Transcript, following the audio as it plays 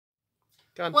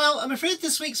Go on. Well, I'm afraid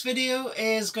this week's video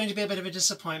is going to be a bit of a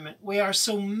disappointment. We are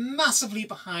so massively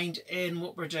behind in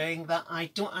what we're doing that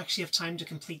I don't actually have time to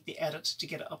complete the edit to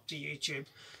get it up to YouTube.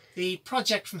 The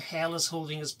project from hell is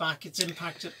holding us back. It's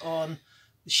impacted on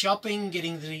the shopping,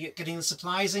 getting the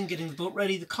supplies in, getting the boat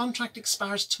ready. The contract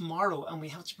expires tomorrow and we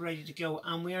have to be ready to go,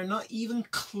 and we are not even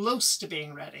close to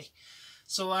being ready.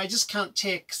 So I just can't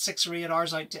take 6 or 8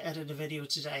 hours out to edit a video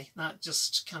today. That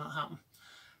just cannot happen.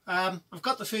 I've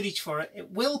got the footage for it.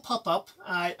 It will pop up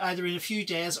either in a few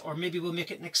days, or maybe we'll make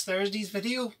it next Thursday's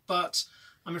video, but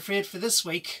I'm afraid for this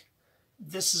week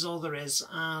this is all there is,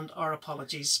 and our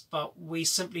apologies, but we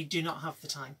simply do not have the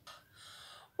time.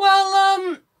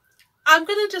 Well, I'm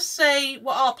going to just say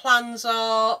what our plans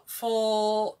are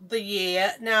for the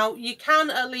year. Now, you can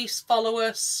at least follow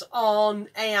us on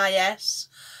AIS,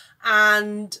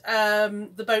 and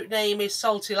the boat name is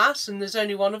Salty Lass, and there's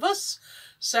only one of us.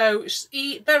 So it's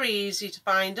very easy to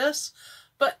find us.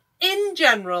 But in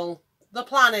general, the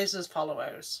plan is as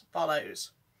follows.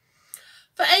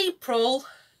 For April,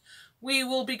 we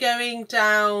will be going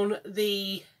down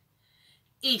the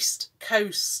east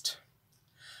coast.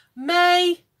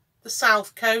 May, the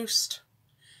south coast.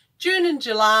 June and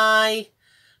July,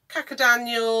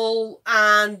 Cacodaniel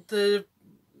and the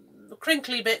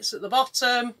crinkly bits at the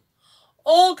bottom.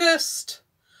 August,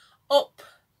 up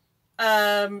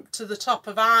to the top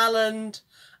of Ireland,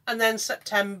 and then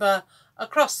September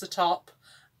across the top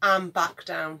and back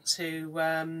down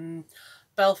to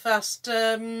Belfast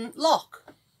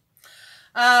Loch.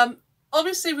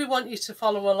 Obviously we want you to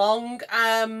follow along.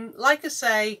 Like I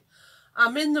say,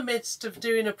 I'm in the midst of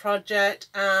doing a project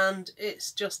and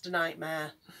it's just a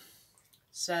nightmare.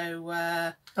 So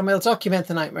and we'll document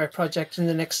the nightmare project in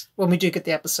the next, when we do get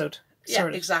the episode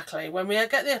sorted. Yeah, exactly. When we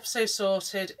get the episode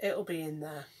sorted, it'll be in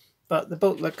there. But the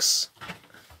boat looks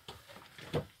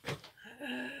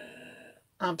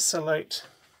absolute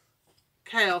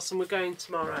chaos, and we're going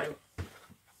tomorrow.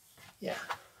 Yeah.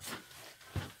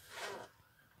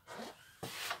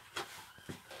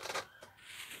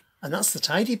 And that's the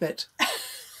tidy bit.